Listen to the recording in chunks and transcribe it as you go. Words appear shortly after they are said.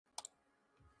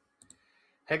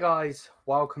Hey guys,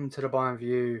 welcome to the Bayern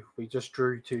View. We just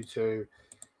drew 2-2.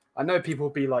 I know people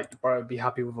will be like, bro, be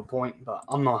happy with a point, but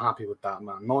I'm not happy with that,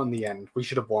 man. Not in the end. We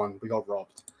should have won. We got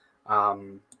robbed.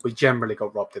 We generally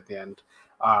got robbed at the end.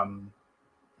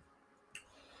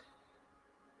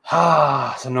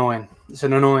 It's annoying. It's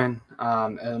an annoying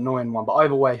one. But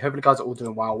either way, hopefully you guys are all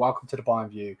doing well. Welcome to the Bayern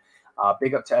View.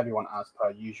 Big up to everyone as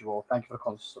per usual. Thank you for the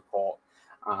constant support.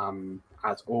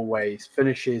 As always,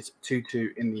 finishes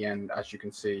 2-2 in the end, as you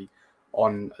can see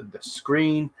on the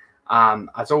screen.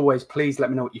 As always, please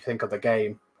let me know what you think of the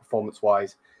game,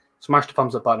 performance-wise. Smash the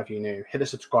thumbs up button if you're new. Hit the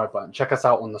subscribe button. Check us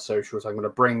out on the socials. I'm going to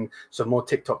bring some more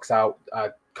TikToks out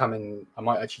coming. I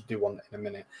might actually do one in a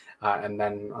minute. And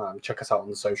then check us out on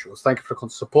the socials. Thank you for the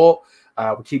constant support.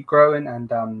 We keep growing, and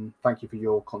thank you for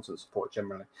your constant support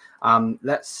generally.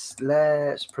 Let's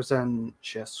present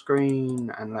share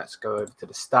screen, and let's go over to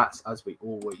the stats as we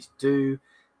always do.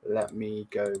 Let me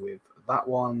go with that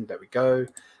one. There we go.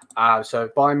 So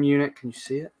Bayern Munich, can you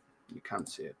see it? You can't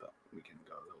see it, but we can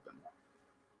go a little bit more.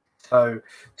 So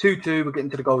 2-2, we're getting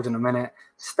to the goals in a minute.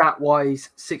 Stat-wise,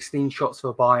 16 shots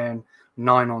for Bayern,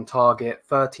 9 on target,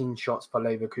 13 shots for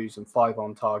Leverkusen, 5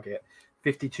 on target,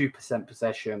 52%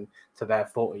 possession to their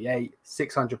 48,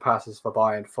 600 passes for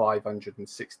Bayern,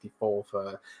 564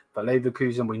 for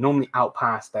Leverkusen. We normally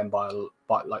outpass them by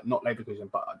like not Leverkusen,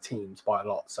 but teams by a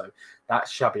lot. So that's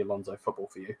shabby Alonso football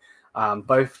for you.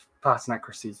 Both passing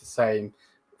accuracies the same,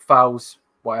 fouls,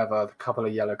 whatever, a couple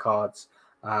of yellow cards,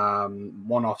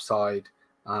 one offside,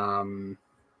 couple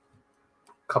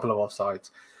of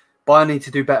offsides. Bayern need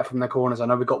to do better from their corners. I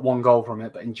know we got one goal from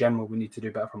it, but in general, we need to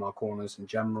do better from our corners in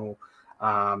general,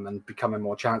 and becoming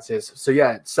more chances. So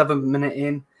yeah, 7th minute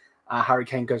in, Harry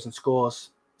Kane goes and scores.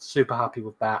 Super happy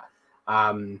with that.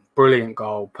 Brilliant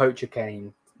goal. Poacher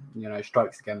Kane,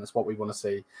 strikes again. That's what we want to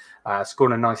see.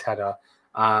 Scoring a nice header.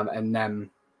 And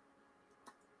then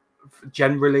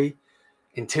generally,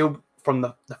 until from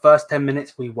the first 10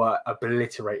 minutes, we were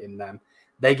obliterating them.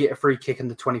 They get a free kick in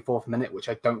the 24th minute, which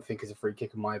I don't think is a free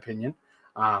kick in my opinion.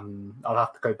 I'll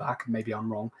have to go back. Maybe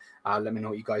I'm wrong. Let me know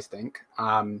what you guys think.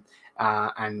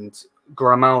 And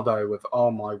Grimaldo with, oh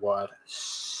my word,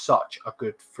 such a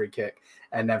good free kick.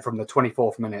 And then from the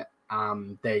 24th minute,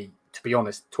 to be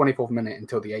honest, 24th minute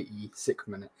until the 86th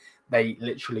minute, they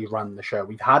literally ran the show.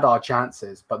 We've had our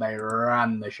chances, but they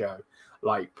ran the show.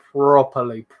 Like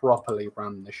properly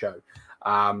ran the show.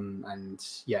 And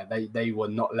yeah, they were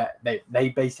not they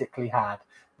basically had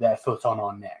their foot on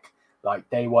our neck. Like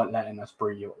they weren't letting us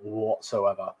breathe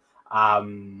whatsoever.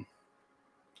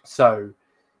 So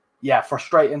yeah,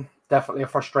 frustrating, definitely a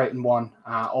frustrating one.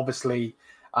 Obviously,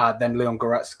 then Leon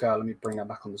Goretzka, let me bring that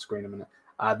back on the screen a minute.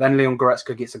 Then Leon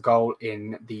Goretzka gets a goal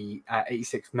in the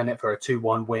 86th minute for a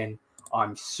 2-1 win.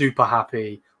 I'm super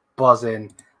happy,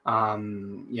 buzzing.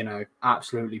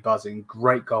 Absolutely buzzing.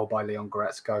 Great goal by Leon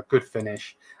Goretzka. Good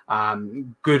finish.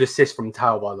 Good assist from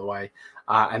Tau, by the way.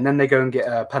 And then they go and get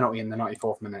a penalty in the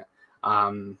 94th minute,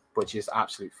 which is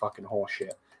absolute fucking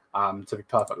horseshit. To be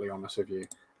perfectly honest with you,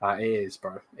 it is,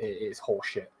 bro. It is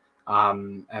horseshit.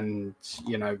 And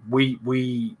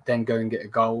we then go and get a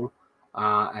goal,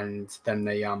 and then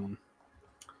they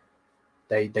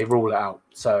rule it out.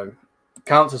 So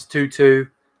counts as 2-2.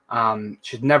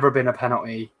 Should never have been a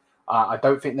penalty. I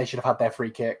don't think they should have had their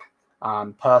free kick.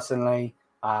 Personally,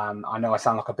 I know I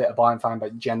sound like a bit of Bayern fan,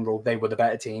 but in general, they were the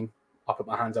better team. I'll put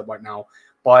my hands up right now.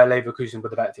 Bayer Leverkusen were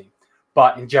the better team.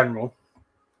 But in general,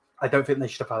 I don't think they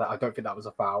should have had that. I don't think that was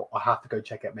a foul. I have to go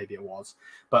check it. Maybe it was.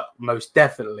 But most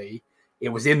definitely, it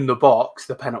was in the box,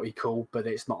 the penalty call, but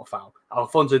it's not a foul.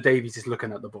 Alphonso Davies is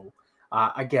looking at the ball.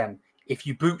 Again, if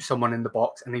you boot someone in the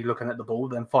box and he's looking at the ball,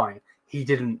 then fine. He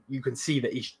didn't. You can see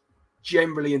that he's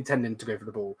generally intending to go for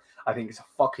the ball. I think it's a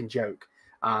fucking joke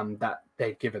that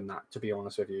they've given that, to be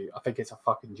honest with you. I think it's a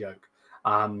fucking joke.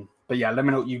 But yeah, let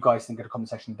me know what you guys think in the comment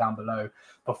section down below.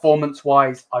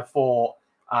 Performance-wise, I thought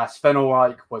Sven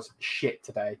Ulreich was shit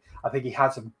today. I think he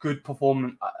had some good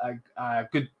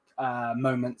good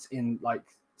moments in like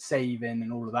saving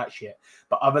and all of that shit.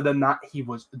 But other than that, he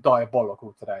was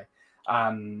diabolical today.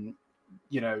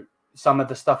 Some of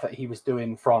the stuff that he was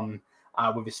doing from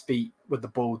with his feet, with the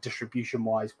ball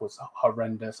distribution-wise, was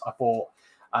horrendous. I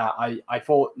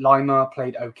thought Lima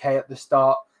played okay at the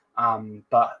start,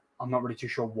 but I'm not really too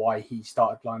sure why he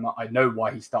started Lima. I know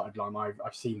why he started Lima.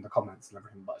 I've seen the comments and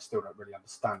everything, but I still don't really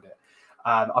understand it.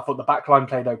 I thought the back line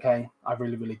played okay. I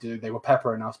really, really do. They were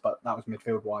peppering us, but that was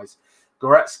midfield-wise.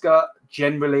 Goretzka,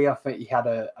 generally, I think he had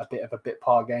a bit of a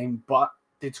bit-par game, but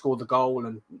did score the goal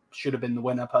and should have been the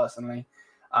winner, personally.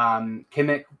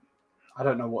 Kimmich, I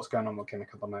don't know what's going on with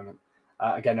Kimmich at the moment.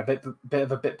 Again, a bit of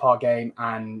a bit par game,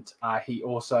 and he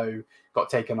also got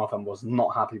taken off and was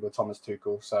not happy with Thomas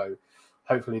Tuchel. So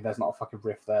hopefully there's not a fucking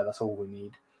rift there. That's all we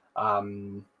need.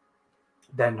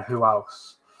 Then who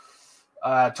else?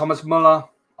 Thomas Muller.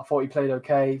 I thought he played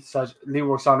okay. So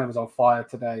Leroy Sané was on fire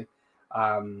today.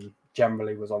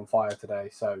 Generally was on fire today.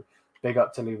 So big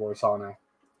up to Leroy Sané.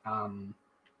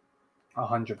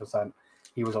 100%.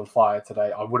 He was on fire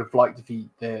today. I would have liked if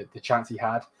the chance he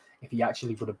had, if he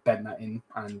actually would have bent that in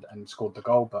and scored the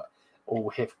goal, but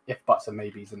all if buts and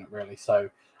maybes, isn't it really? So,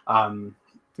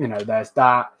 there's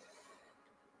that.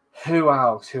 Who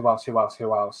else?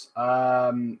 Matthias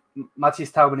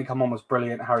Taub when he come on was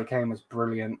brilliant. Harry Kane was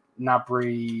brilliant.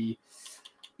 Gnabry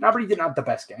didn't have the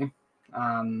best game.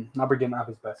 Gnabry didn't have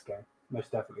his best game.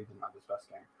 Most definitely didn't have his best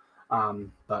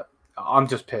game. But I'm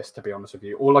just pissed, to be honest with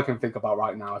you. All I can think about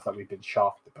right now is that we've been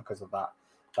shafted because of that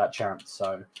chance.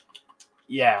 So,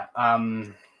 yeah.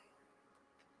 To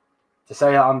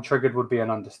say I'm triggered would be an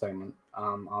understatement.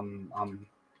 I'm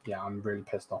really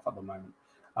pissed off at the moment.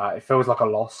 It feels like a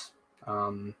loss,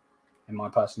 in my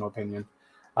personal opinion.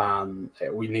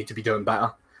 We need to be doing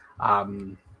better.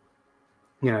 Even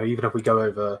if we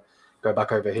go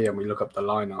back over here and we look up the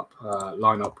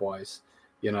lineup wise,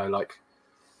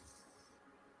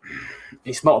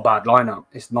 it's not a bad lineup.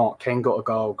 It's not. Kane got a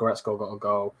goal. Goretzka got a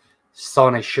goal.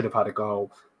 Sané should have had a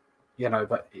goal.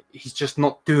 But he's just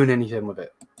not doing anything with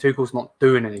it. Tuchel's not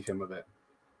doing anything with it.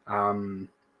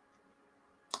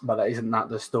 But isn't that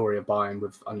the story of Bayern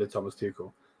under Thomas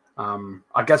Tuchel?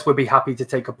 I guess we'd be happy to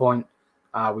take a point.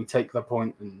 We take the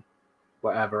point and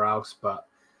whatever else. But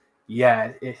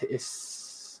yeah,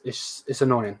 it's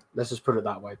annoying. Let's just put it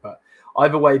that way. But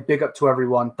either way, big up to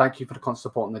everyone. Thank you for the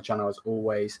constant support on the channel as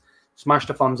always. Smash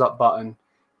the thumbs up button.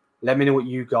 Let me know what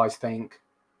you guys think.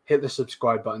 Hit the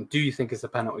subscribe button. Do you think it's a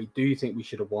penalty? Do you think we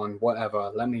should have won?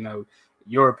 Whatever. Let me know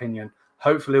your opinion.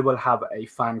 Hopefully we'll have a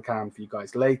fan cam for you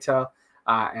guys later.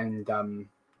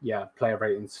 Player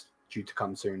ratings due to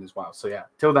come soon as well. So yeah,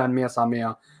 till then, Mia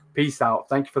Samia. Peace out.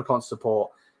 Thank you for the constant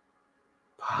support.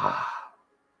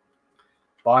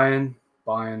 Bayern.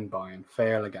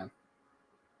 Fail again.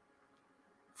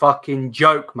 Fucking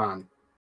joke, man.